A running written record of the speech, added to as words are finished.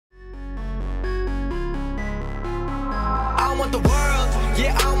want the world.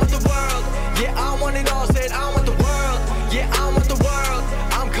 Yeah, I want the world. Yeah, I want it all. Said I want the world. Yeah, I want the world.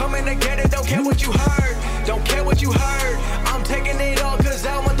 I'm coming to get it. Don't care what you heard. Don't care what you heard. I'm taking it all cause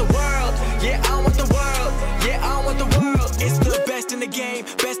I want the world. Yeah, I want the world. Yeah, I want the world. It's the best in the game,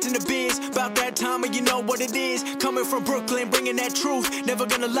 best in the biz. About that time and you know what it is. Coming from Brooklyn, bringing that truth. Never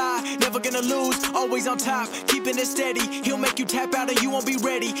gonna lie, never gonna lose. Always on top, keeping it steady. He'll make you tap out and you won't be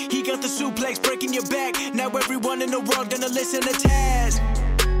ready. He got the suplex breaking your back. Now everyone in the world gonna listen to Taz.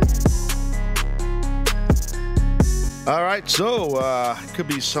 All right, so could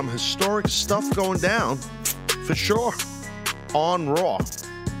be some historic stuff going down for sure on Raw.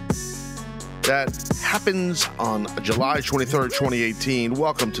 That happens on July 23rd, 2018.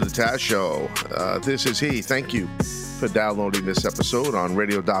 Welcome to the Taz Show. This is he. Thank you for downloading this episode on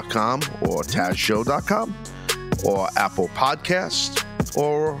radio.com or TazShow.com or Apple Podcasts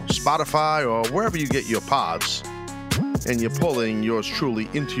or Spotify or wherever you get your pods. And you're pulling yours truly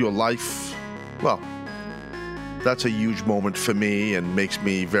into your life. Well, that's a huge moment for me and makes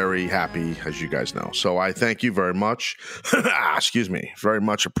me very happy, as you guys know. So I thank you very much. Excuse me. Very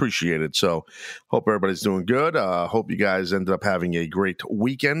much appreciated. So hope everybody's doing good. Hope you guys ended up having a great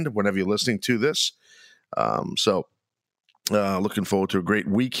weekend whenever you're listening to this. Looking forward to a great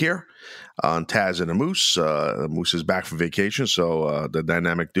week here on Taz and the Moose. Moose is back from vacation, so the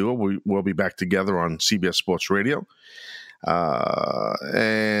dynamic duo, we'll be back together on CBS Sports Radio.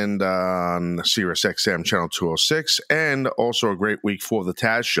 And on Sirius XM channel 206, and also a great week for the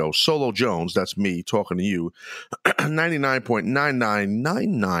Taz Show. Solo Jones, that's me talking to you,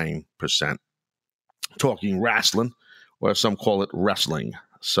 99.9999% talking wrestling, or some call it wrestling.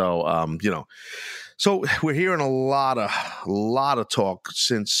 So, so we're hearing a lot of talk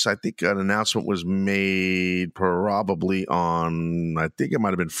since I think an announcement was made probably on, I think it might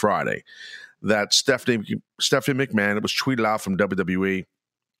have been Friday, that Stephanie McMahon, it was tweeted out from WWE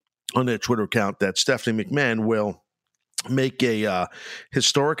on their Twitter account that Stephanie McMahon will make a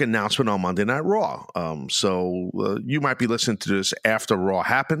historic announcement on Monday Night Raw. So you might be listening to this after Raw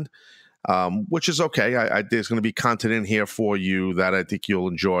happened, which is okay. There's going to be content in here for you that I think you'll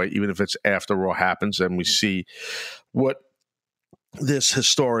enjoy, even if it's after Raw happens and we see what this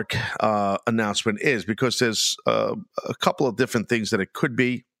historic announcement is, because there's a couple of different things that it could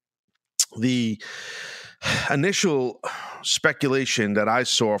be. The initial speculation that I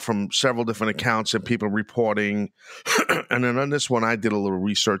saw from several different accounts and people reporting, and then on this one, I did a little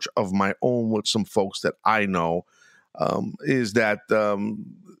research of my own with some folks that I know, is that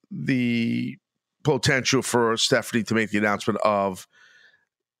the potential for Stephanie to make the announcement of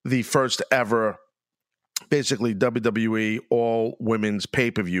the first ever, basically WWE all women's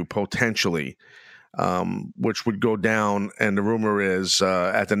pay-per-view potentially, which would go down, and the rumor is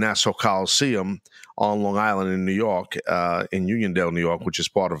at the Nassau Coliseum on Long Island in New York, in Uniondale, New York, which is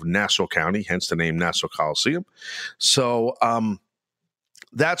part of Nassau County, hence the name Nassau Coliseum. So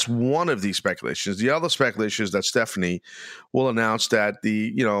that's one of these speculations. The other speculation is that Stephanie will announce that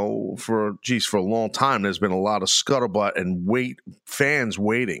for a long time, there's been a lot of scuttlebutt and fans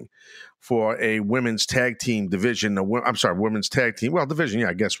waiting for a women's tag team division. Women's tag team. Well, division, yeah,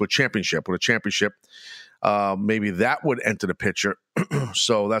 I guess with a championship. Maybe that would enter the picture.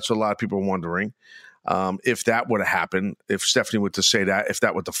 So that's what a lot of people are wondering. If that would have happened, if Stephanie were to say that, if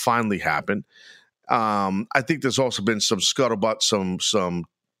that were to finally happen. I think there's also been some scuttlebutt, some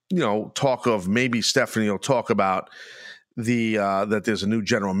talk of maybe Stephanie will talk about that there's a new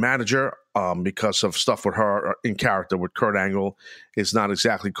general manager because of stuff with her in character with Kurt Angle is not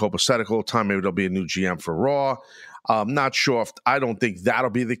exactly copacetic. Time maybe there'll be a new GM for Raw. Not sure. I don't think that'll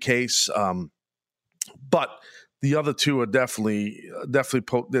be the case. But the other two are definitely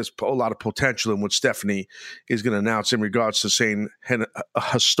there's a lot of potential in what Stephanie is going to announce in regards to saying a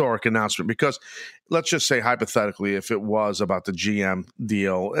historic announcement. Because let's just say hypothetically, if it was about the GM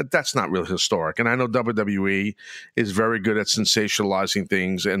deal, that's not really historic. And I know WWE is very good at sensationalizing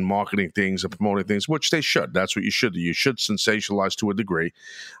things and marketing things and promoting things, which they should. That's what you should do. You should sensationalize to a degree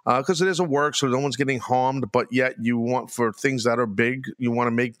because it is a work, so no one's getting harmed. But yet you want, for things that are big, you want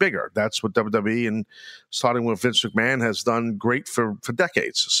to make bigger. That's what WWE, and starting with Vince McMahon, has done great for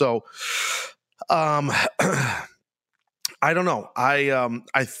decades. So I don't know. I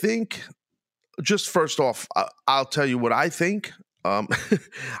think, just first off, I'll tell you what I think.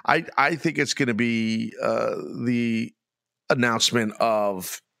 I think it's going to be the announcement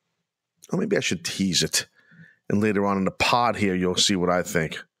of, maybe I should tease it, and later on in the pod here, you'll see what I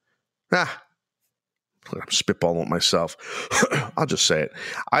think. I'm spitballing myself. I'll just say it.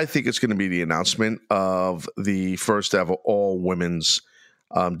 I think it's going to be the announcement of the first ever all women's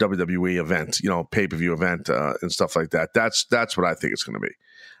WWE event, pay-per-view event and stuff like that. That's what I think it's going to be.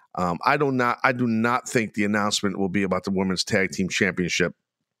 I do not think the announcement will be about the Women's Tag Team Championship.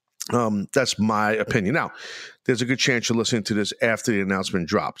 That's my opinion. Now, there's a good chance you're listening to this after the announcement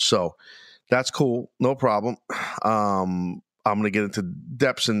dropped. So that's cool. No problem. I'm going to get into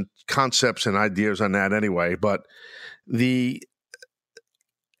depths and concepts and ideas on that anyway. But if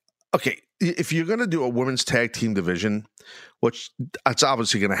you're going to do a women's tag team division, which it's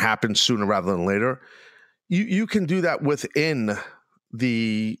obviously going to happen sooner rather than later, you can do that within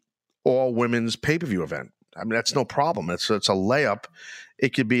the all women's pay-per-view event. I mean, that's no problem. It's a layup.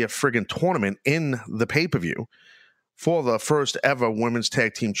 It could be a friggin' tournament in the pay-per-view for the first ever women's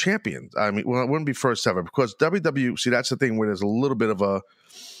tag team champion. I mean, well, it wouldn't be first ever because WWE, see, that's the thing where there's a little bit of a,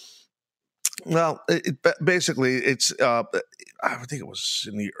 well, basically it's, I think it was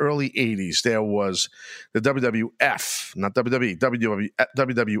in the early 80s, there was the WWF, not WWE,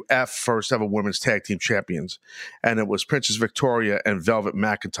 WWF first ever women's tag team champions. And it was Princess Victoria and Velvet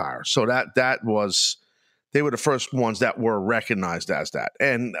McIntyre. So that was, they were the first ones that were recognized as that.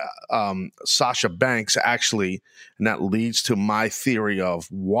 And Sasha Banks actually, and that leads to my theory of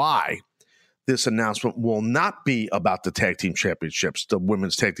why this announcement will not be about the tag team championships, the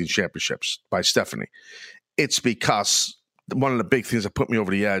women's tag team championships by Stephanie. It's because one of the big things that put me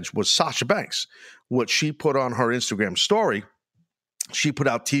over the edge was Sasha Banks. What she put on her Instagram story, she put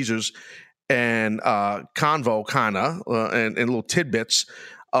out teasers and convo kind of and little tidbits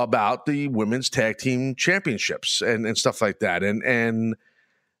about the women's tag team championships and stuff like that. And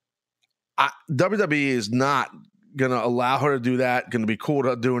WWE is not going to allow her to do that, going to be cool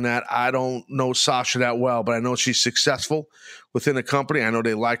to doing that. I don't know Sasha that well, but I know she's successful within the company. I know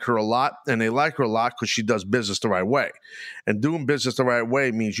they like her a lot, and they like her a lot because she does business the right way. And doing business the right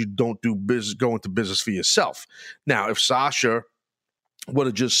way means you don't go into business for yourself. Now, if Sasha would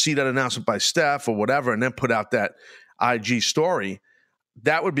have just see that announcement by Steph or whatever and then put out that IG story,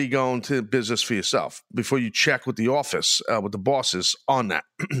 that would be going to business for yourself before you check with the office, with the bosses on that.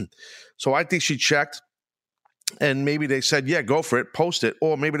 So I think she checked. And maybe they said, yeah, go for it, post it.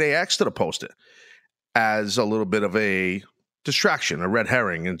 Or maybe they asked her to post it as a little bit of a distraction, a red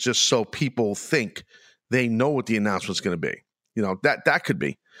herring, and just so people think they know what the announcement's going to be. That could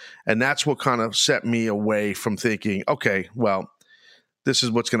be. And that's what kind of set me away from thinking, okay, well, this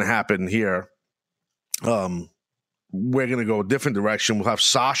is what's going to happen here. We're going to go a different direction. We'll have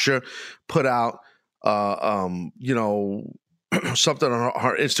Sasha put out, something on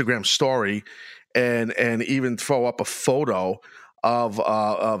her Instagram story and even throw up a photo of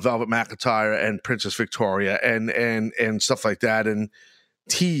Velvet McIntyre and Princess Victoria and stuff like that, and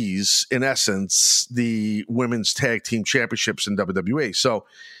tease, in essence, the women's tag team championships in WWE. So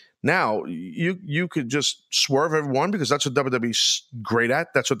now you could just swerve everyone because that's what WWE's great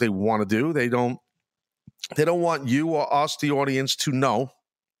at. That's what they want to do. They don't want you or us, the audience, to know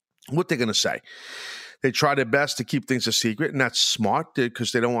what they're going to say. They try their best to keep things a secret, and that's smart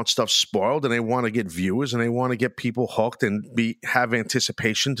because they don't want stuff spoiled, and they want to get viewers, and they want to get people hooked and have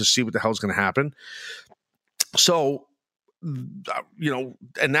anticipation to see what the hell's going to happen. So, and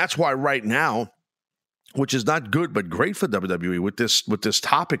that's why right now, which is not good but great for WWE with this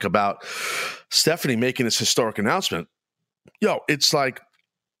topic about Stephanie making this historic announcement. It's like,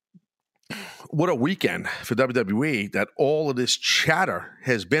 what a weekend for WWE that all of this chatter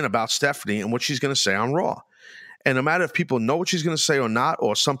has been about Stephanie and what she's going to say on Raw. And no matter if people know what she's going to say or not,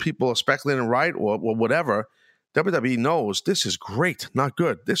 or some people are speculating right or whatever, WWE knows this is great, not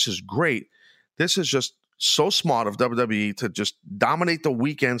good. This is great. This is just so smart of WWE to just dominate the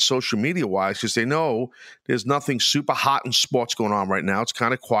weekend social media-wise because they know there's nothing super hot in sports going on right now. It's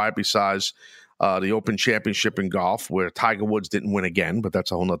kind of quiet besides the Open Championship in golf, where Tiger Woods didn't win again, but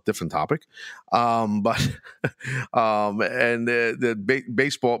that's a whole nother different topic.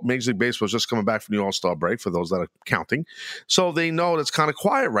 Baseball, Major League Baseball is just coming back from the All-Star break for those that are counting. So they know it's kind of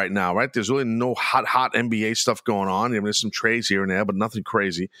quiet right now, right? There's really no hot NBA stuff going on. I mean, there's some trades here and there, but nothing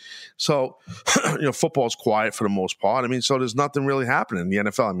crazy. So, football's quiet for the most part. I mean, so there's nothing really happening in the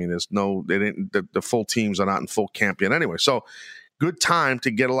NFL. I mean, the full teams are not in full camp yet anyway. So, good time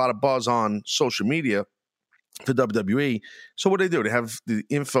to get a lot of buzz on social media for WWE. So what do? They have the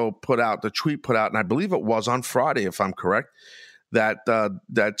info put out, the tweet put out, and I believe it was on Friday, if I'm correct, that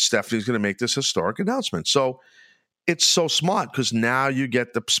Stephanie's going to make this historic announcement. So it's so smart because now you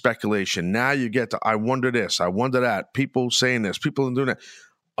get the speculation. Now you get I wonder this, I wonder that. People saying this, people doing that.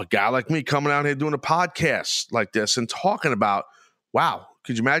 A guy like me coming out here doing a podcast like this and talking about, wow,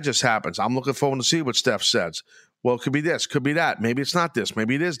 could you imagine this happens? I'm looking forward to see what Steph says. Well, it could be this, could be that. Maybe it's not this.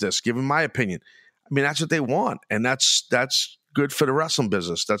 Maybe it is this. Give him my opinion. I mean, that's what they want, and that's good for the wrestling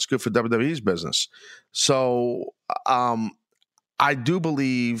business. That's good for WWE's business. So I do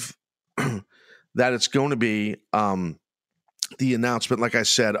believe that it's going to be the announcement, like I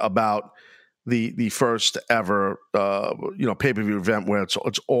said, about the first ever pay-per-view event where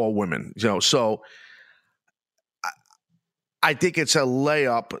it's all women. So I think it's a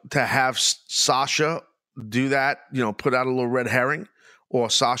layup to have Sasha do that. Put out a little red herring, or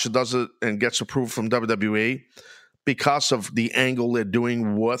Sasha does it and gets approved from WWE because of the angle they're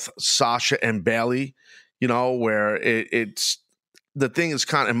doing with Sasha and Bayley. Where it's the thing is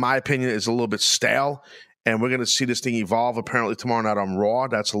kind of, in my opinion, is a little bit stale. And we're going to see this thing evolve apparently tomorrow night on Raw.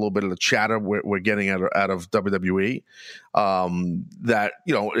 That's a little bit of the chatter we're getting out of WWE. The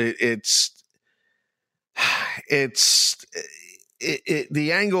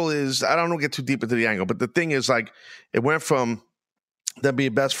angle is, I don't want to get too deep into the angle, but the thing is, like, it went from them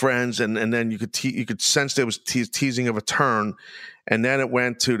being best friends, and then you could sense there was teasing of a turn, and then it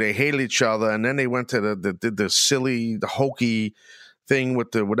went to they hated each other, and then they went to the silly, the hokey thing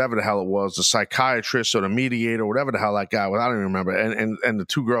with the whatever the hell it was, the psychiatrist or the mediator, whatever the hell that guy was. I don't even remember. And the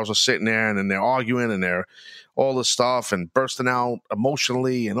two girls are sitting there, and then they're arguing, and they're all this stuff and bursting out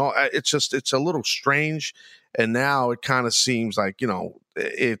emotionally, and all. It's a little strange. And now it kind of seems like,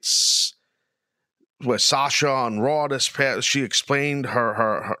 it's where Sasha on Raw she explained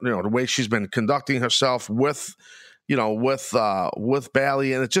her the way she's been conducting herself with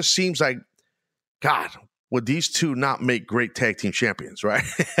Bayley, and it just seems like, God, would these two not make great tag team champions, right?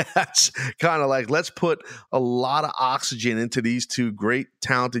 That's kind of like, let's put a lot of oxygen into these two great,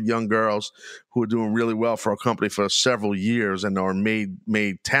 talented young girls who are doing really well for our company for several years and are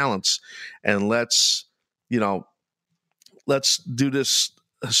made talents, and let's do this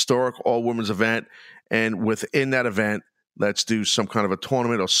historic all-women's event, and within that event, let's do some kind of a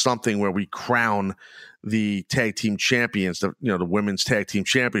tournament or something where we crown the tag team champions, the women's tag team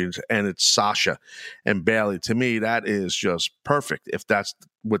champions, and it's Sasha and Bayley. To me, that is just perfect. If that's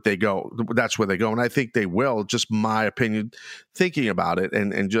what they go, that's where they go, and I think they will. Just my opinion, thinking about it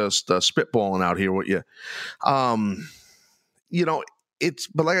and just spitballing out here with you.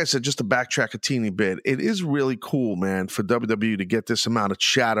 But like I said, just to backtrack a teeny bit, it is really cool, man, for WWE to get this amount of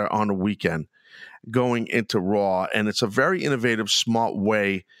chatter on the weekend going into Raw. And it's a very innovative, smart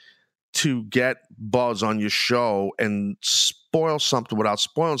way to get buzz on your show and spoil something without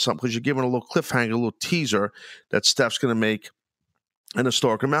spoiling something, because you're giving a little cliffhanger, a little teaser that Steph's going to make an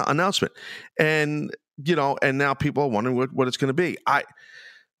historic announcement. And, and now people are wondering what it's going to be.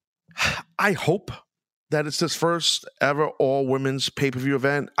 I hope that it's this first ever all women's pay-per-view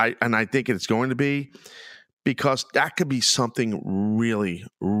event. I think it's going to be, because that could be something really,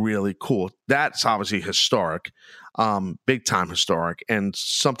 really cool. That's obviously historic, big time historic, and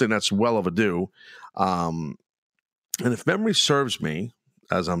something that's well overdue. And if memory serves me,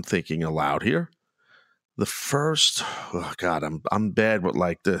 as I'm thinking aloud here, the first, I'm bad with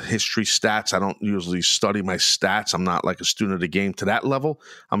like the history stats. I don't usually study my stats. I'm not like a student of the game to that level.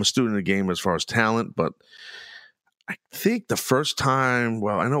 I'm a student of the game as far as talent, but I think the first time,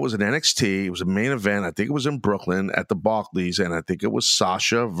 I know it was in NXT. It was a main event. I think it was in Brooklyn at the Barclays, and I think it was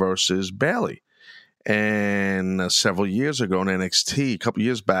Sasha versus Bayley. And several years ago in NXT, a couple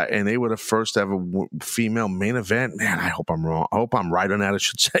years back, and they were the first ever female main event. Man, I hope I'm wrong. I hope I'm right on that, I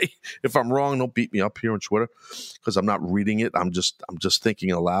should say. If I'm wrong, don't beat me up here on Twitter, because I'm not reading it. I'm just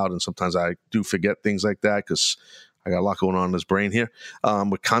thinking aloud, and sometimes I do forget things like that because I got a lot going on in this brain here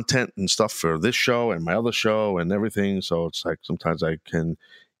with content and stuff for this show and my other show and everything. So it's like sometimes I can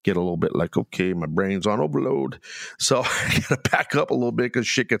get a little bit like, okay, my brain's on overload. So I got to back up a little bit because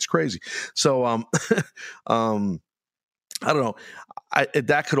shit gets crazy. So I don't know.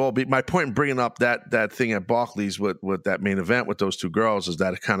 That could all be my point in bringing up that thing at Barclays with that main event with those two girls, is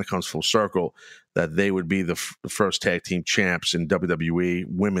that it kind of comes full circle that they would be the first tag team champs in WWE,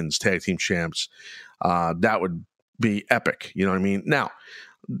 women's tag team champs. That would be epic. You know what I mean? Now,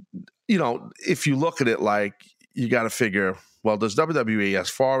 if you look at it, like, you got to figure, well, does WWE, as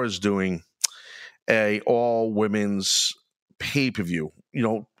far as doing a all women's pay-per-view,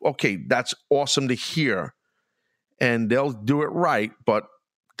 okay, that's awesome to hear, and they'll do it right, but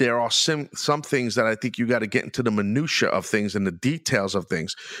there are some things that I think you got to get into the minutia of things and the details of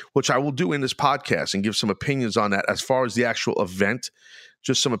things, which I will do in this podcast and give some opinions on that. As far as the actual event,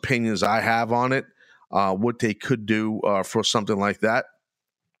 just some opinions I have on it, what they could do for something like that,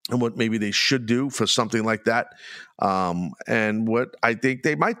 and what maybe they should do for something like that, and what I think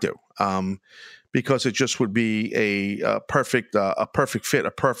they might do, because it just would be a perfect fit,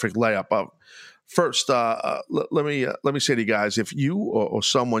 a perfect layup. First, let me say to you guys, if you or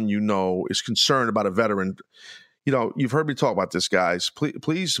someone is concerned about a veteran, you've heard me talk about this, guys.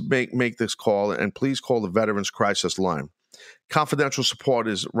 Please make this call, and please call the Veterans Crisis Line. Confidential support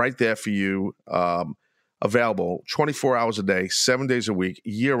is right there for you, available 24 hours a day, 7 days a week,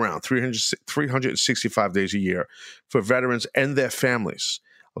 year-round, 365 days a year for veterans and their families.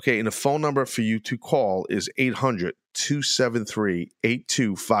 Okay, and the phone number for you to call is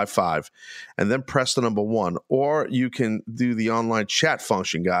 800-273-8255, and then press the number 1. Or you can do the online chat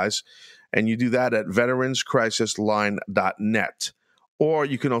function, guys, and you do that at veteranscrisisline.net. Or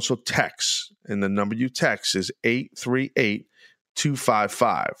you can also text, and the number you text is 838-255.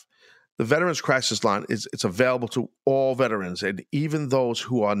 The Veterans Crisis Line it's available to all veterans, and even those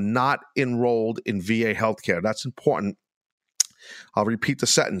who are not enrolled in VA healthcare. That's important. I'll repeat the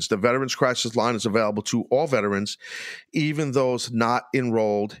sentence. The Veterans Crisis Line is available to all veterans, even those not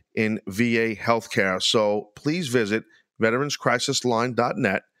enrolled in VA healthcare. So please visit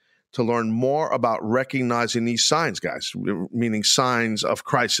veteranscrisisline.net to learn more about recognizing these signs, guys, meaning signs of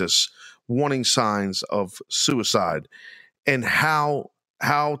crisis, warning signs of suicide, and how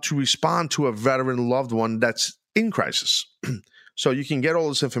to respond to a veteran loved one that's in crisis. So you can get all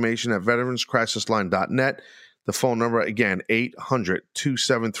this information at veteranscrisisline.net. The phone number, again,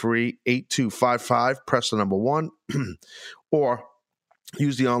 800-273-8255. Press the number 1. Or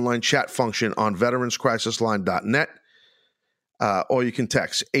use the online chat function on veteranscrisisline.net. Or you can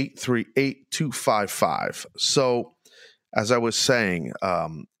text 838-255. So, as I was saying,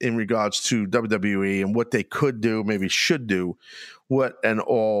 in regards to WWE and what they could do, maybe should do, what an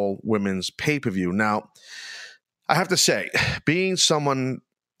all-women's pay-per-view. Now, I have to say, being someone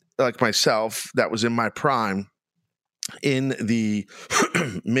like myself that was in my prime in the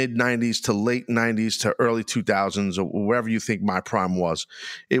mid-90s to late 90s to early 2000s, or wherever you think my prime was,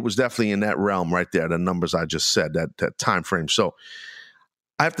 it was definitely in that realm right there, the numbers I just said, that time frame. So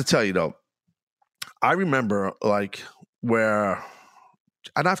I have to tell you, though, I remember where,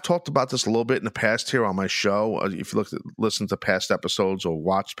 and I've talked about this a little bit in the past here on my show. If you listen to past episodes or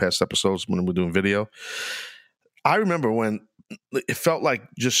watch past episodes when we're doing video, I remember when it felt like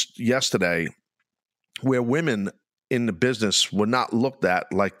just yesterday where women in the business were not looked at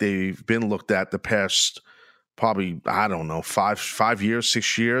like they've been looked at the past probably, I don't know, 5 years,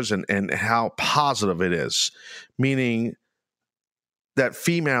 6 years, and how positive it is, meaning that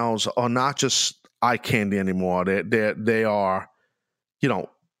females are not just eye candy anymore. They are,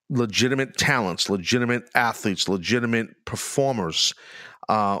 legitimate talents, legitimate athletes, legitimate performers,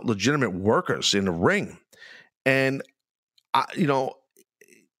 legitimate workers in the ring. And,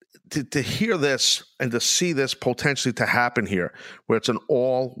 to hear this and to see this potentially to happen here, where it's an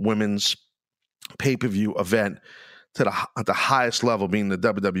all-women's pay-per-view event at the highest level, being the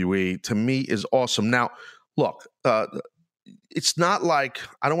WWE, to me is awesome. Now, look, it's not like,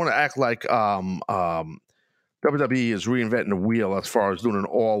 I don't want to act like WWE is reinventing the wheel as far as doing an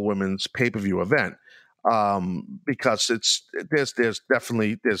all-women's pay-per-view event. Because there's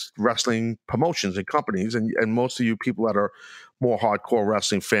definitely wrestling promotions and companies, and most of you people that are more hardcore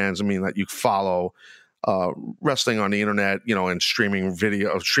wrestling fans, I mean, that you follow wrestling on the internet, and streaming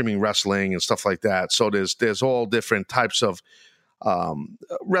wrestling and stuff like that. So there's all different types of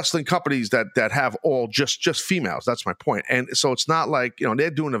wrestling companies that have all just females. That's my point. And so it's not like, they're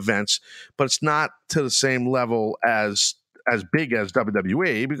doing events, but it's not to the same level as big as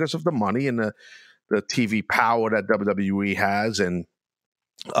WWE because of the money and the TV power that WWE has. And,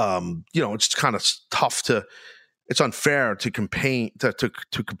 it's kind of tough it's unfair to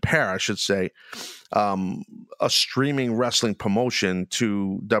compare, I should say, a streaming wrestling promotion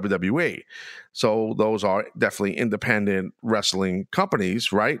to WWE. So those are definitely independent wrestling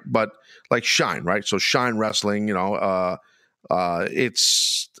companies, right? But like Shine, right? So Shine Wrestling,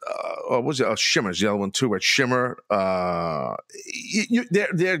 it's what was it? Shimmer's the other one too. But Shimmer,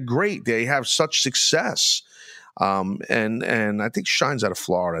 they're great. They have such success, and I think Shine's out of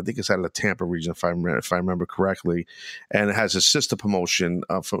Florida. I think it's out of the Tampa region, if I remember correctly, and it has a sister promotion.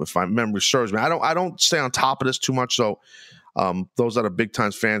 If my memory serves me, I don't stay on top of this too much. So those that are big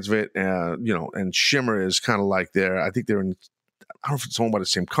time fans of it, and Shimmer is kind of like I think they're in. I don't know if it's owned by the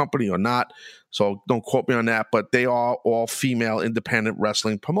same company or not, so don't quote me on that, but they are all female independent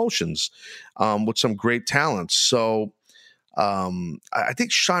wrestling promotions with some great talents. So I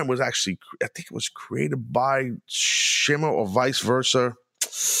think Shine was actually, it was created by Shimmer or vice versa.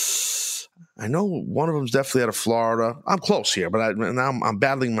 I know one of them's definitely out of Florida. I'm close here, but now I'm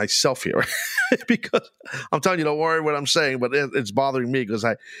battling myself here because I'm telling you, don't worry what I'm saying, but it's bothering me because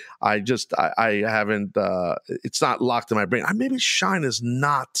I haven't. It's not locked in my brain. Maybe Shine is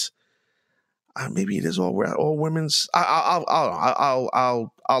not. Maybe it is all women's.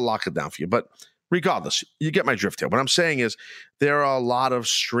 I'll lock it down for you. But regardless, you get my drift here. What I'm saying is there are a lot of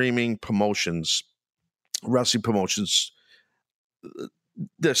streaming promotions, wrestling promotions.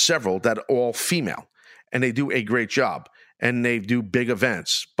 There's several that are all female, and they do a great job, and they do big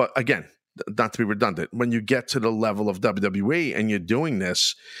events. But again, not to be redundant, when you get to the level of WWE and you're doing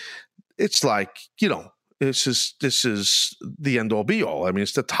this, it's like, this is the end all be all. I mean,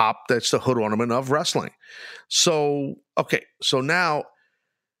 it's the top, that's the hood ornament of wrestling. So, okay, so now,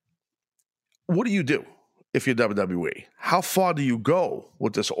 what do you do if you're WWE? How far do you go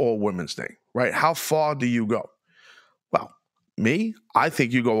with this all women's thing, right? How far do you go? Well, me, I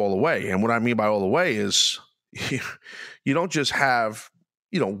think you go all the way. And what I mean by all the way is you don't just have,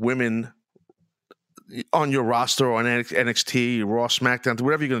 women on your roster or on NXT, Raw, SmackDown,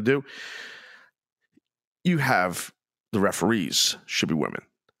 whatever you're going to do. You have the referees should be women.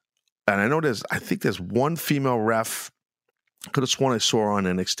 And I think there's one female ref. Could have sworn I saw her on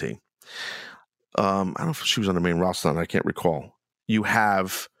NXT. I don't know if she was on the main roster, I can't recall. You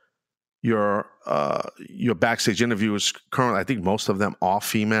have your backstage interviewers currently, I think most of them are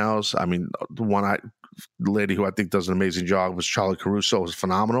females. I mean, the lady who I think does an amazing job was Charlie Caruso, was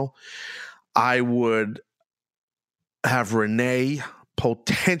phenomenal. I would have Renee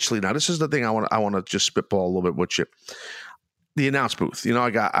potentially. Now, this is the thing I want to just spitball a little bit with you. The announce booth.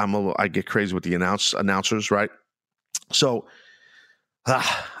 I get crazy with the announcers, right? So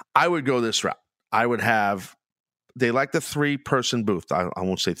I would go this route. I would have, they like the 3-person booth. I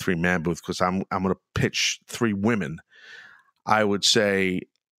won't say 3-man booth because I'm going to pitch 3 women. I would say,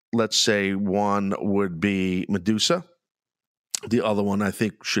 let's say one would be Medusa. The other one I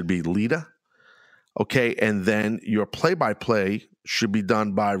think should be Lita. Okay, and then your play-by-play should be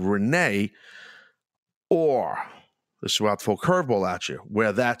done by Renee, or this is where I'll throw a curveball at you,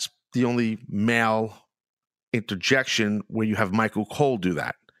 where that's the only male interjection where you have Michael Cole do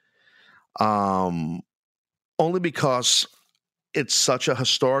that. Only because it's such a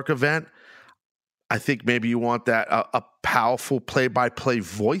historic event. I think maybe you want that a powerful play-by-play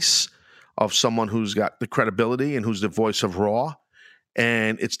voice of someone who's got the credibility and who's the voice of Raw,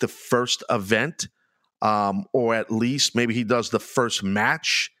 and it's the first event, or at least maybe he does the first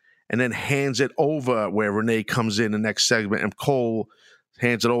match and then hands it over where Renee comes in the next segment and Cole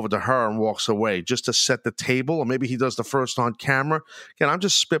hands it over to her and walks away just to set the table. Or maybe he does the first on camera. Again, I'm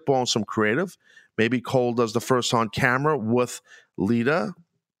just spitballing some creative. Maybe Cole does the first on camera with Lita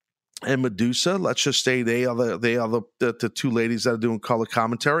and Medusa. Let's just say they are the 2 ladies that are doing color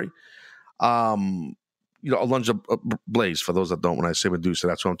commentary. Alundra Blaze, for those that don't, when I say Medusa,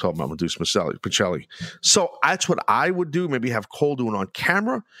 that's what I'm talking about, Medusa Picelli. So that's what I would do. Maybe have Cole doing on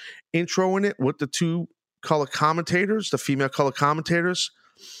camera, introing it with the 2 color commentators, the female color commentators,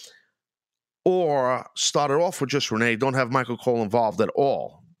 or start it off with just Renee. Don't have Michael Cole involved at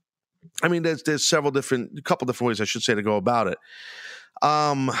all. I mean, there's a couple different ways I should say to go about it.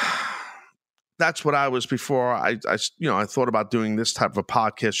 That's what I was before. I thought about doing this type of a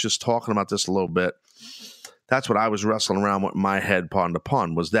podcast, just talking about this a little bit. That's what I was wrestling around with in my head, pardon the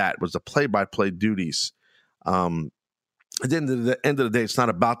pun, was the play-by-play duties. At the end of the day, it's not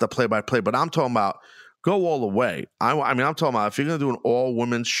about the play-by-play, but I'm talking about go all the way. I'm talking about if you're going to do an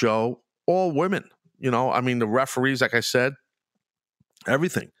all-women's show, all women. The referees, like I said,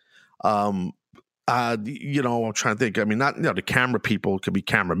 everything. I'm trying to think. I mean, not the camera people could be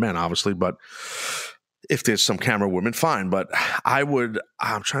cameramen, obviously, but if there's some camera women, fine. But I'm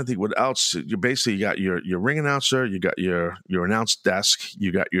trying to think what else. You basically got your ring announcer, you got your announce desk,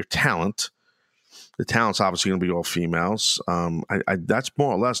 you got your talent. The talent's obviously going to be all females. That's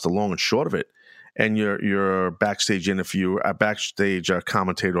more or less the long and short of it. And your backstage interview, backstage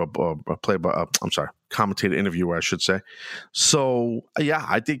commentator or commentator interviewer, I should say. So yeah,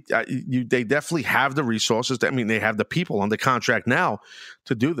 I think they definitely have the resources. I mean, they have the people on the contract now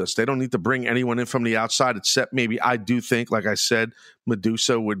to do this. They don't need to bring anyone in from the outside, except maybe I do think, like I said,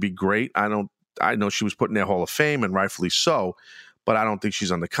 Medusa would be great. I know she was put in their Hall of Fame, and rightfully so, but I don't think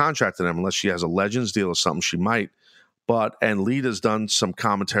she's on the contract to them unless she has a Legends deal or something. She might. And Lita's done some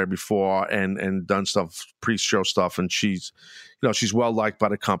commentary before and done stuff, pre-show stuff, and she's well liked by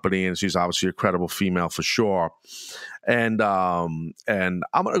the company, and she's obviously a credible female for sure. And I'm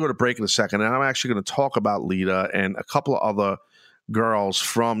going to go to break in a second, and I'm actually going to talk about Lita and a couple of other girls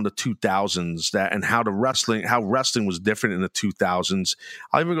from the 2000s and how wrestling was different in the 2000s.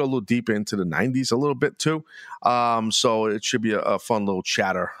 I'll even go a little deeper into the 90s a little bit too. So it should be a fun little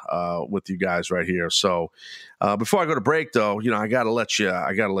chatter with you guys right here. So before I go to break, though, I got to let you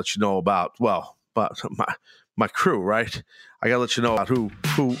know about my crew, right? I got to let you know about who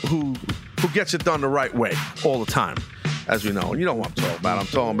gets it done the right way all the time. as we know. And you know what I'm talking about. I'm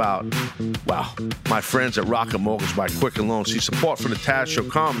talking about, wow, my friends at Rocket Mortgage by Quicken Loans. See, support for the Taz Show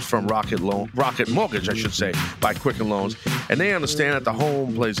comes from Rocket Mortgage, I should say, by Quicken Loans. And they understand that the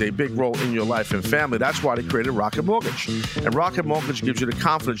home plays a big role in your life and family. That's why they created Rocket Mortgage. And Rocket Mortgage gives you the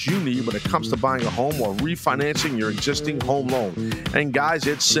confidence you need when it comes to buying a home or refinancing your existing home loan. And guys,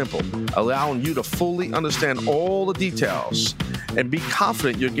 it's simple, allowing you to fully understand all the details and be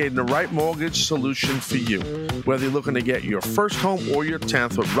confident you're getting the right mortgage solution for you. Whether you're looking to get your first home or your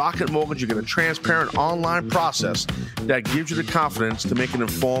 10th, with Rocket Mortgage, you get a transparent online process that gives you the confidence to make an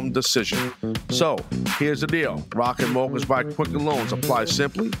informed decision. So, here's the deal. Rocket Mortgage by Quicken Loans applies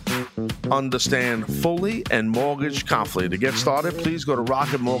simply, understand fully, and mortgage confidently. To get started, please go to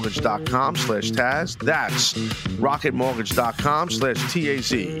rocketmortgage.com/Taz. That's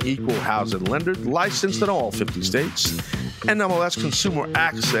rocketmortgage.com/TAZ. Equal housing lender, licensed in all 50 states.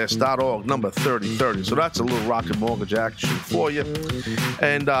 NMLSconsumeraccess.org, number 3030. So that's a little Rocket Mortgage action for you.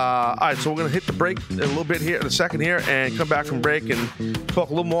 And, all right, so we're going to hit the break a little bit here in a second here and come back from break and talk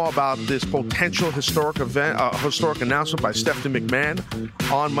a little more about this potential historic event, historic announcement by Stephanie McMahon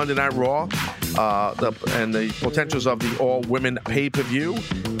on Monday Night Raw, and the potentials of the all-women pay-per-view,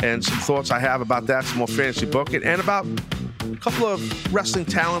 and some thoughts I have about that, some more fantasy booking, and about a couple of wrestling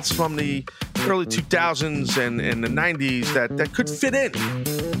talents from the early 2000s and the 90s that could fit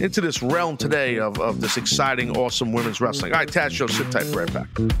into this realm today of this exciting, awesome women's wrestling. All right, Taz Show, sit tight, right back.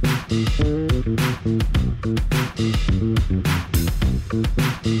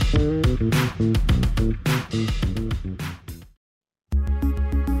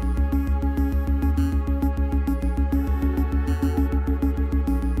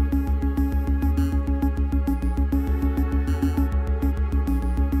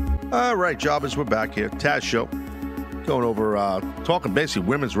 All right, jobbers, we're back here. Taz Show. Going over, talking basically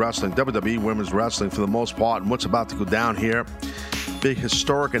women's wrestling, WWE women's wrestling for the most part, and what's about to go down here. Big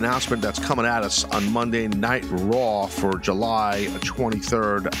historic announcement that's coming at us on Monday Night Raw for July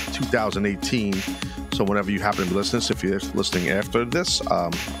 23rd, 2018. So whenever you happen to be listening, if you're listening after this,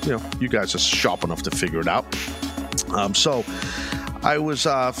 you guys are sharp enough to figure it out. So I was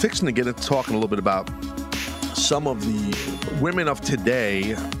fixing to get into talking a little bit about some of the women of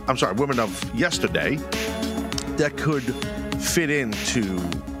today, women of yesterday, that could fit into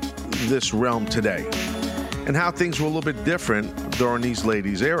this realm today, and how things were a little bit different during these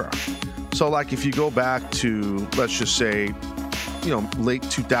ladies' era. So, like, if you go back to, let's just say, late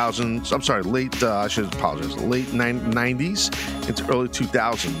 2000s, late 90s into early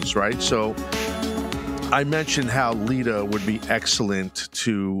 2000s, right? So I mentioned how Lita would be excellent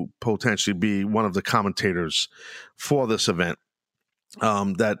to potentially be one of the commentators for this event.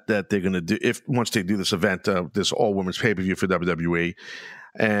 That they're going to do once they do this event, this all women's pay per view for WWE,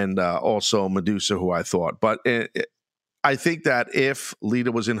 and also Medusa, who I thought. But I think that if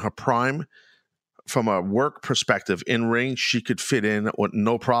Lita was in her prime, from a work perspective in ring, she could fit in with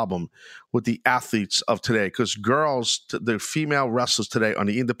no problem with the athletes of today. Because girls, the female wrestlers today on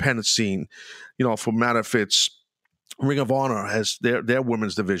the independent scene, for matter if it's Ring of Honor has their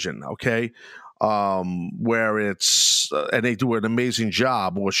women's division, okay. Where it's and they do an amazing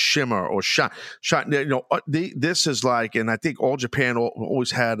job, or Shimmer or Shine. This is like, and I think All Japan always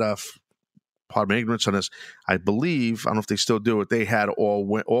had pardon my ignorance on this. I believe, I don't know if they still do it. They had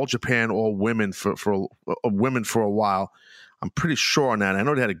all Japan, all women for women for a while. I'm pretty sure on that. I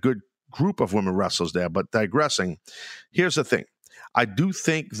know they had a good group of women wrestlers there. But digressing, here's the thing: I do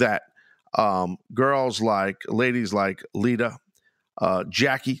think that ladies like Lita,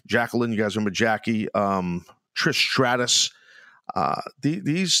 Jacqueline, you guys remember Jackie, Trish Stratus,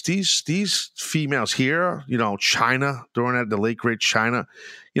 these females here, China, during that, the late great China,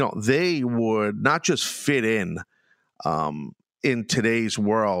 they would not just fit in today's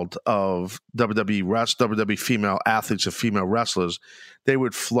world of WWE female athletes and female wrestlers, they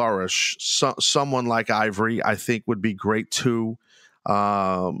would flourish. Someone like Ivory, I think, would be great too.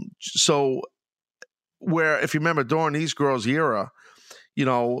 So where, if you remember, during these girls' era,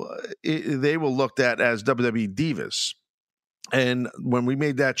 they were looked at as WWE divas. And when we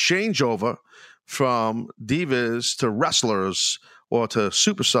made that changeover from divas to wrestlers or to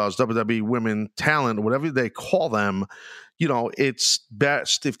superstars, WWE women talent, whatever they call them, it's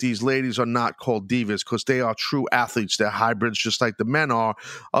best if these ladies are not called divas, because they are true athletes. They're hybrids, just like the men are,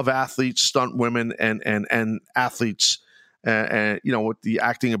 of athletes, stunt women, and athletes, and with the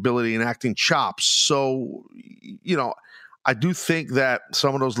acting ability and acting chops. So, I do think that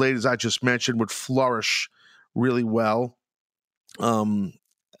some of those ladies I just mentioned would flourish really well. And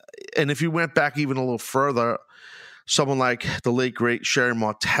if you went back even a little further, someone like the late great Sherry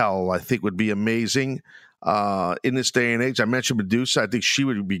Martel, I think, would be amazing. in this day and age. I mentioned Medusa. I think she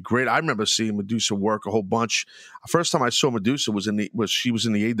would be great. I remember seeing Medusa work a whole bunch. First time I saw Medusa was she was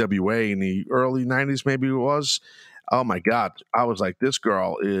in the AWA in the early 90s, maybe it was. Oh my God. I was like, this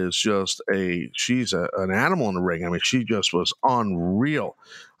girl is just she's an animal in the ring. I mean, she just was unreal.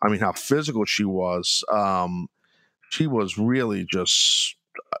 I mean, how physical she was. She was really just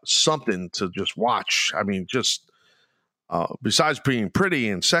something to just watch. I mean, just besides being pretty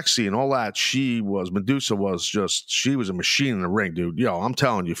and sexy and all that, Medusa was she was a machine in the ring, dude. Yo, I'm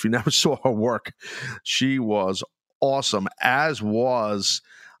telling you, if you never saw her work, she was awesome, as was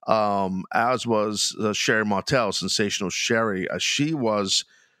Sherry Martel, Sensational Sherry. She was,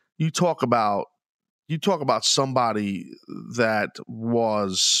 you talk about somebody that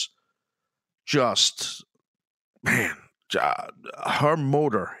was just, man, her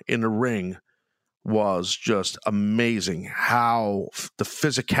motor in the ring was just amazing. How the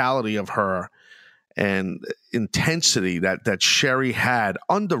physicality of her and intensity that Sherry had,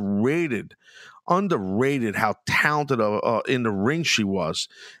 underrated how talented in the ring she was,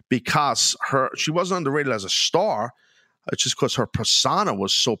 because she wasn't underrated as a star. It's just because her persona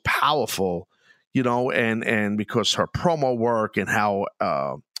was so powerful, you know, and because her promo work and how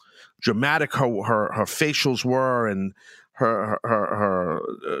dramatic her facials were, and her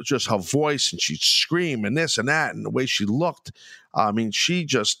just her voice, and she'd scream and this and that, and the way she looked. I mean, she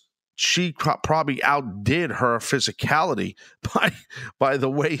probably outdid her physicality by the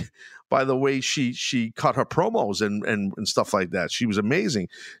way she cut her promos and stuff like that. She was amazing.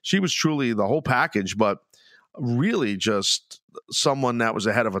 She was truly the whole package, but really just someone that was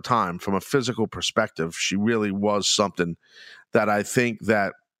ahead of her time from a physical perspective. She really was something that I think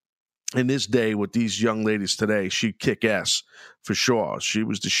that in this day with these young ladies today, she'd kick ass for sure. She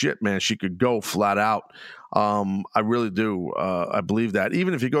was the shit, man. She could go flat out. I really do. I believe that.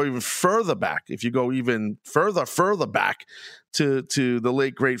 Even if you go even further back, if you go even further back to the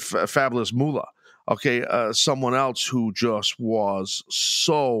late, great, fabulous Moolah, okay, someone else who just was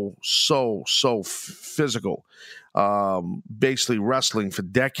so physical, basically wrestling for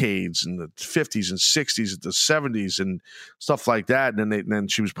decades in the 50s and 60s, and the 70s and stuff like that. And then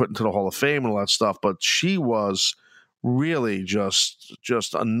she was put into the Hall of Fame and all that stuff. But she was really just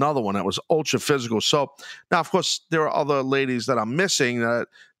another one that was ultra physical. So now, of course, there are other ladies that I'm missing that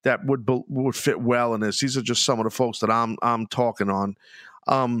would fit well in this. These are just some of the folks that I'm talking on.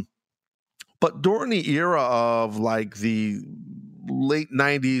 But during the era of like the late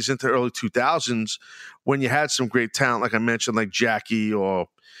 90s into early 2000s, when you had some great talent, like I mentioned, like Jackie or,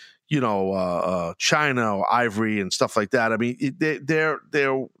 you know, China or Ivory and stuff like that. I mean,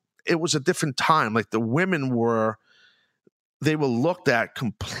 it was a different time. Like the women they were looked at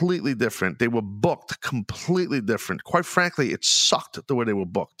completely different. They were booked completely different. Quite frankly, it sucked the way they were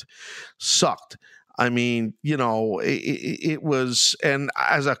booked. Sucked. I mean, you know, it was, and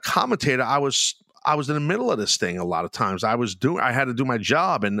as a commentator, I was in the middle of this thing a lot of times. I had to do my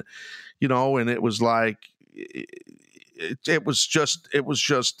job, and, you know, and it was like, it was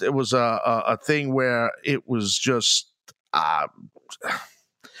a thing where it was just,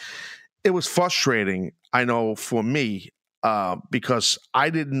 it was frustrating, I know, for me, because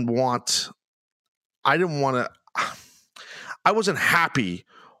I wasn't happy.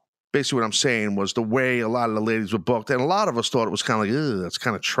 Basically what I'm saying was the way a lot of the ladies were booked, and a lot of us thought it was kind of like, it's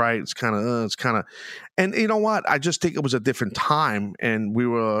kind of trite. It's kind of, and you know what? I just think it was a different time, and we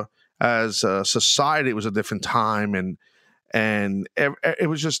were, as a society, it was a different time, and it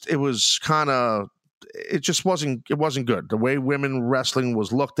just wasn't good. The way women wrestling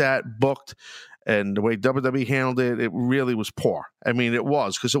was looked at, booked, and the way WWE handled it, it really was poor. I mean, it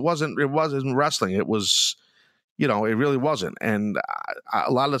was, because it wasn't wrestling. It was, you know, it really wasn't. And a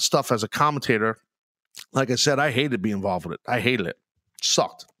lot of the stuff as a commentator, like I said, I hated being involved with it. I hated it. It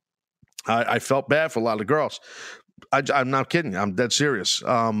sucked. I felt bad for a lot of the girls. I'm not kidding. I'm dead serious.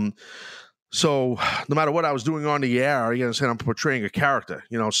 So no matter what I was doing on the air, you know, I'm portraying a character,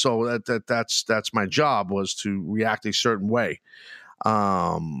 you know, so that's my job, was to react a certain way.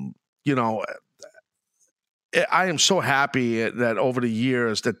 You know, I am so happy that over the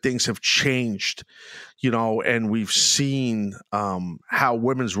years that things have changed, you know, and we've seen how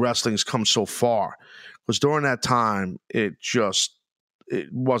women's wrestling's come so far. Because during that time, it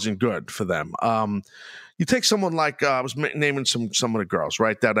wasn't good for them. You take someone like, I was naming some of the girls,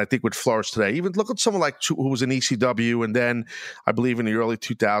 right, that I think would flourish today. Even look at someone like who was in ECW, and then I believe in the early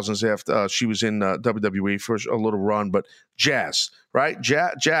 2000s after she was in WWE for a little run, but Jazz, right?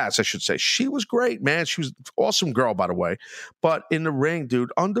 Jazz, I should say. She was great, man. She was an awesome girl, by the way. But in the ring,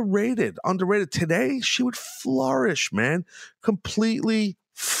 dude, underrated. Today, she would flourish, man. Completely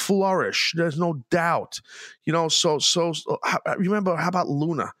flourish. There's no doubt. So remember, how about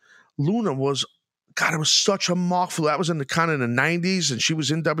Luna? Luna was, God, it was such a marvel. That was in the 90s, and she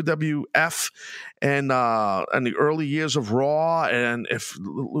was in WWF and the early years of Raw. And if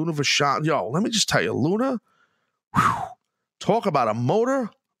Luna Vachon, let me just tell you, Luna, whew, talk about a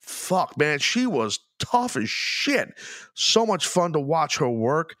motor. Fuck, man, she was tough as shit. So much fun to watch her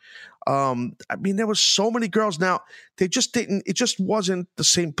work. There was so many girls. Now, they just didn't, it just wasn't the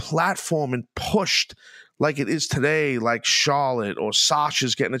same platform and pushed like it is today, like Charlotte or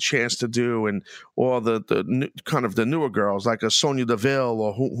Sasha's getting a chance to do, or the kind of the newer girls like a Sonya Deville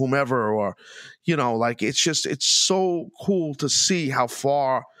or whomever, or, it's so cool to see how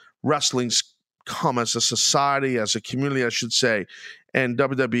far wrestling's come as a society, as a community, I should say, and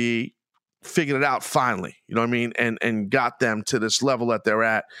WWE figured it out finally, you know what I mean, and got them to this level that they're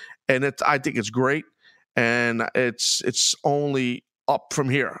at, and I think it's great, and it's only up from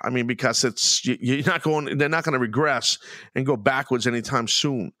here. I mean, because they're not going to regress and go backwards anytime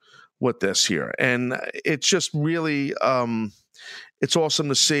soon with this here, and it's just really it's awesome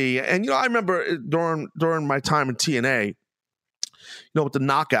to see. And I remember during my time in TNA, with the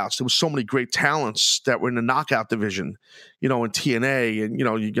knockouts, there was so many great talents that were in the knockout division, in TNA. And,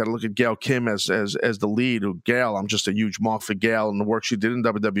 you got to look at Gail Kim as the lead. Gail, I'm just a huge mark for Gail and the work she did in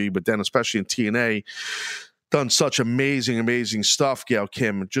WWE, but then especially in TNA, done such amazing, amazing stuff, Gail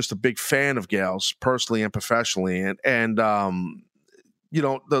Kim. Just a big fan of Gail's, personally and professionally. And the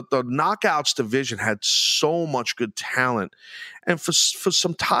knockouts division had so much good talent. And for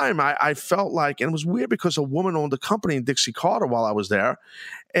some time, I felt like, and it was weird because a woman owned the company in Dixie Carter while I was there.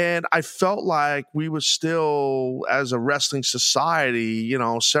 And I felt like we were still, as a wrestling society,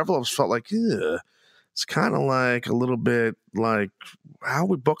 several of us felt like, it's kind of like a little bit like, how are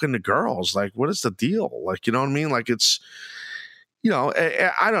we booking the girls? Like, what is the deal? Like, you know what I mean? Like, it's,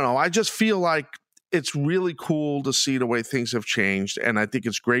 I don't know. I just feel like it's really cool to see the way things have changed, and I think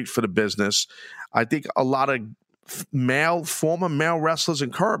it's great for the business. I think a lot of former male wrestlers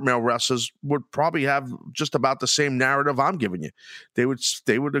and current male wrestlers would probably have just about the same narrative I'm giving you. They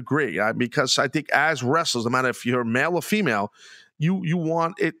would agree, because I think as wrestlers, no matter if you're male or female, you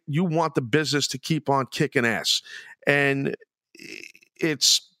want the business to keep on kicking ass, and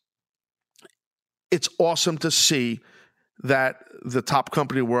it's awesome to see that the top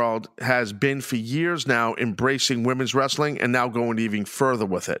company world has been for years now embracing women's wrestling and now going even further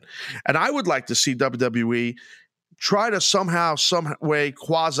with it. And I would like to see WWE try to somehow, some way,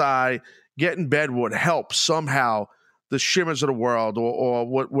 quasi get in bed would help somehow the Shimmers of the world, or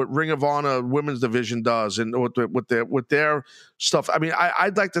what Ring of Honor women's division does, and with their stuff. I mean,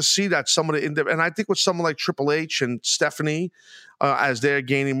 I'd like to see that and I think with someone like Triple H and Stephanie, as they're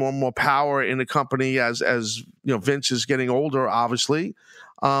gaining more and more power in the company, as Vince is getting older, obviously.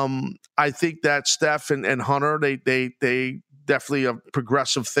 I think that Steph and Hunter, they definitely are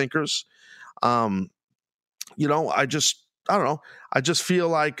progressive thinkers. I don't know. I just feel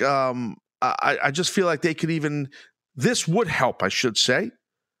like I just feel like they could even. This would help, I should say.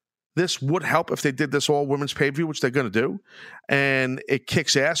 This would help if they did this all women's pay-per-view, which they're going to do, and it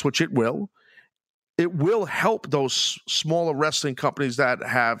kicks ass, which it will. It will help those smaller wrestling companies that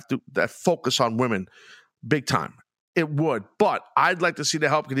focus on women big time. It would, but I'd like to see the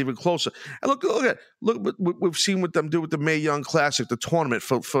help get even closer. And look what we've seen what them do with the Mae Young Classic, the tournament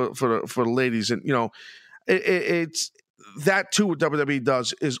for the ladies, and it's. That too, what WWE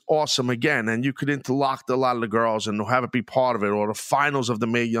does is awesome again, and you could interlock a lot of the girls and have it be part of it. Or the finals of the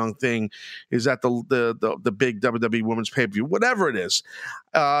Mae Young thing is at the big WWE Women's Pay-Per-View, whatever it is.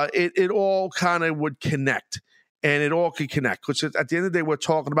 It all kind of would connect, and it all could connect because at the end of the day, we're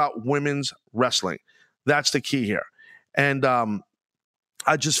talking about women's wrestling. That's the key here, and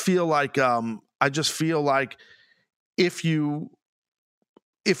I just feel like if you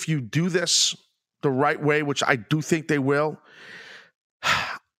do this the right way, which I do think they will,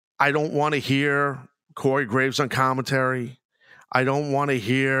 I don't want to hear Corey Graves on commentary. I don't want to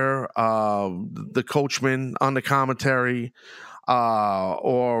hear the Coachman on the commentary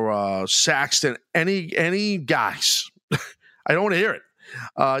or Saxton, any guys. I don't want to hear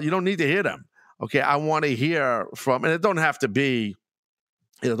it. You don't need to hear them. Okay, I want to hear from, and it don't have to be.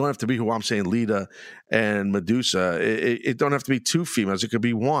 It don't have to be who I'm saying, Lita and Medusa. It don't have to be two females. It could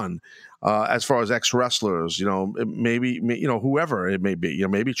be one. As far as ex-wrestlers, maybe, whoever it may be,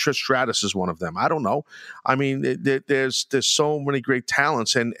 maybe Trish Stratus is one of them. I don't know. I mean, there's so many great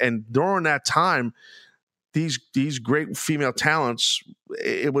talents, and during that time, these great female talents,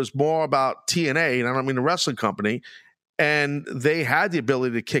 it was more about TNA, and I don't mean the wrestling company, and they had the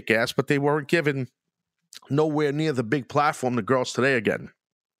ability to kick ass, but they weren't given nowhere near the big platform the girls today are getting.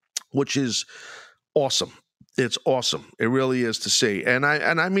 which is awesome. It's awesome. It really is to see. And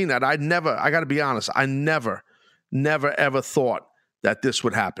I mean that. I got to be honest, I never, ever thought that this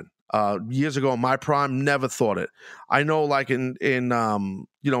would happen. Years ago in my prime, never thought it. I know like in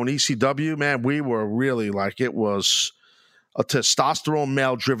ECW, man, we were really like, it was a testosterone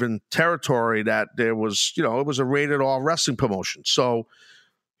male-driven territory that there was, it was a rated R wrestling promotion. So,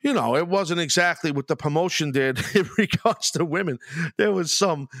 it wasn't exactly what the promotion did in regards to women. There was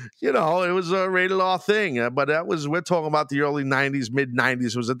some, it was a rated R thing. But we're talking about the early 90s, mid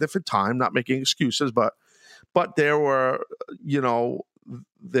 90s. It was a different time, not making excuses, but there were,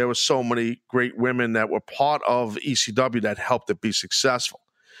 there were so many great women that were part of ECW that helped it be successful.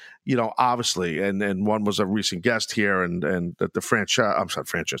 Obviously, and one was a recent guest here, and the franchise, I'm sorry,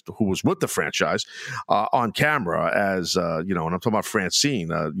 franchise, who was with the franchise on camera as, and I'm talking about Francine,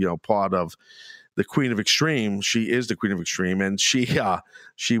 part of the Queen of Extreme. She is the Queen of Extreme, and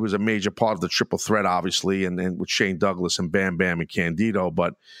she was a major part of the Triple Threat, obviously, and with Shane Douglas and Bam Bam and Candido,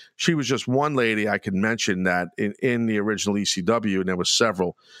 but she was just one lady I could mention that in the original ECW, and there were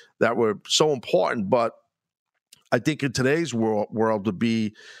several that were so important, but I think in today's world to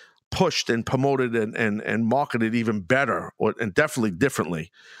be pushed and promoted and marketed even better and definitely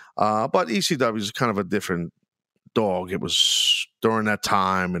differently. But ECW is kind of a different dog. It was during that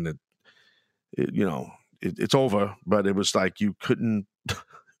time, and it's over, but it was like you couldn't,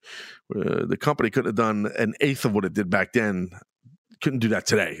 the company couldn't have done an eighth of what it did back then. Couldn't do that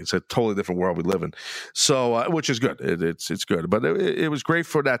today. It's a totally different world we live in. So, which is good. It's good. But it was great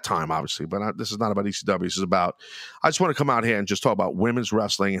for that time, obviously. But this is not about ECW. This is about, I just want to come out here and just talk about women's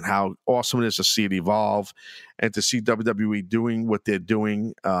wrestling and how awesome it is to see it evolve and to see WWE doing what they're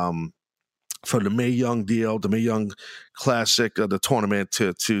doing for the Mae Young deal, the Mae Young Classic, the tournament,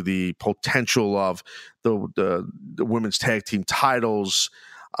 to the potential of the women's tag team titles,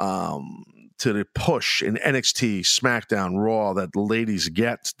 to the push in NXT, SmackDown, Raw that the ladies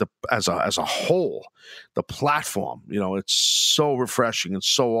get as a whole, the platform. It's so refreshing and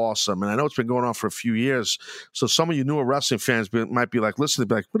so awesome. And I know it's been going on for a few years. So some of you newer wrestling fans might be like, listening,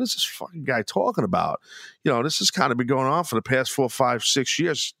 be like, what is this fucking guy talking about? This has kind of been going on for the past 4, 5, 6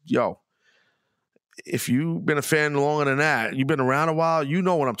 years. If you've been a fan longer than that, you've been around a while, you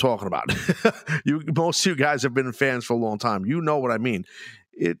know what I'm talking about. Most of you guys have been fans for a long time. You know what I mean.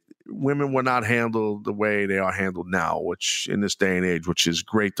 Women were not handled the way they are handled now, which in this day and age, which is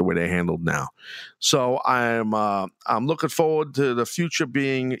great the way they're handled now. So I'm looking forward to the future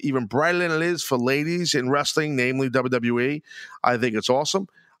being even brighter than it is for ladies in wrestling, namely WWE. I think it's awesome.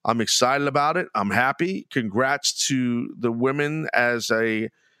 I'm excited about it. I'm happy. Congrats to the women as a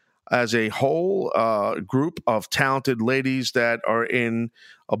whole group of talented ladies that are in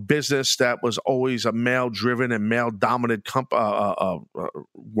a business that was always a male-driven and male-dominant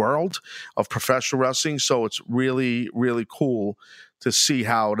world of professional wrestling. So it's really, really cool to see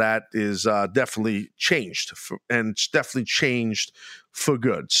how that is definitely changed, and it's definitely changed for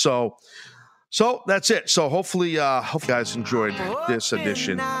good. So that's it. So hopefully you guys enjoyed this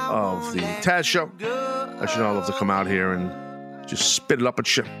edition of the Taz Show. As you know, I love to come out here and just spit it up and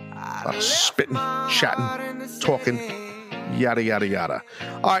shit. Spitting, chatting, talking, yada, yada, yada.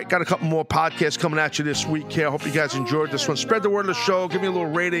 All right, got a couple more podcasts coming at you this week here. I hope you guys enjoyed this one. Spread the word of the show. Give me a little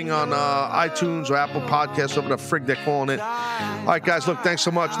rating on iTunes or Apple Podcasts, over the frig they're calling it. All right, guys, look, thanks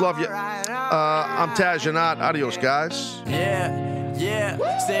so much. Love you. I'm Taz Yanat. Adios, guys. Yeah,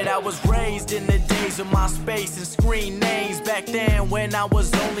 said I was raised in the days of MySpace and screen names. Back then when I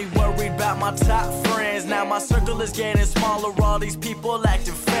was only worried about my top friends. Now my circle is getting smaller, all these people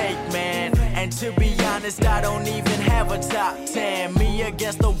acting fake, man. And to be honest, I don't even have a top 10. Me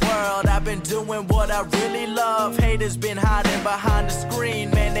against the world, I've been doing what I really love. Haters been hiding behind the screen,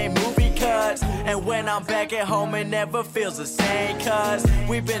 man, they movie cuts. And when I'm back at home, it never feels the same, cause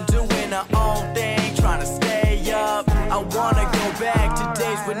we've been doing our own thing, trying to stay up. I wanna go back to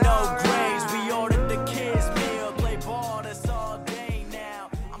days with no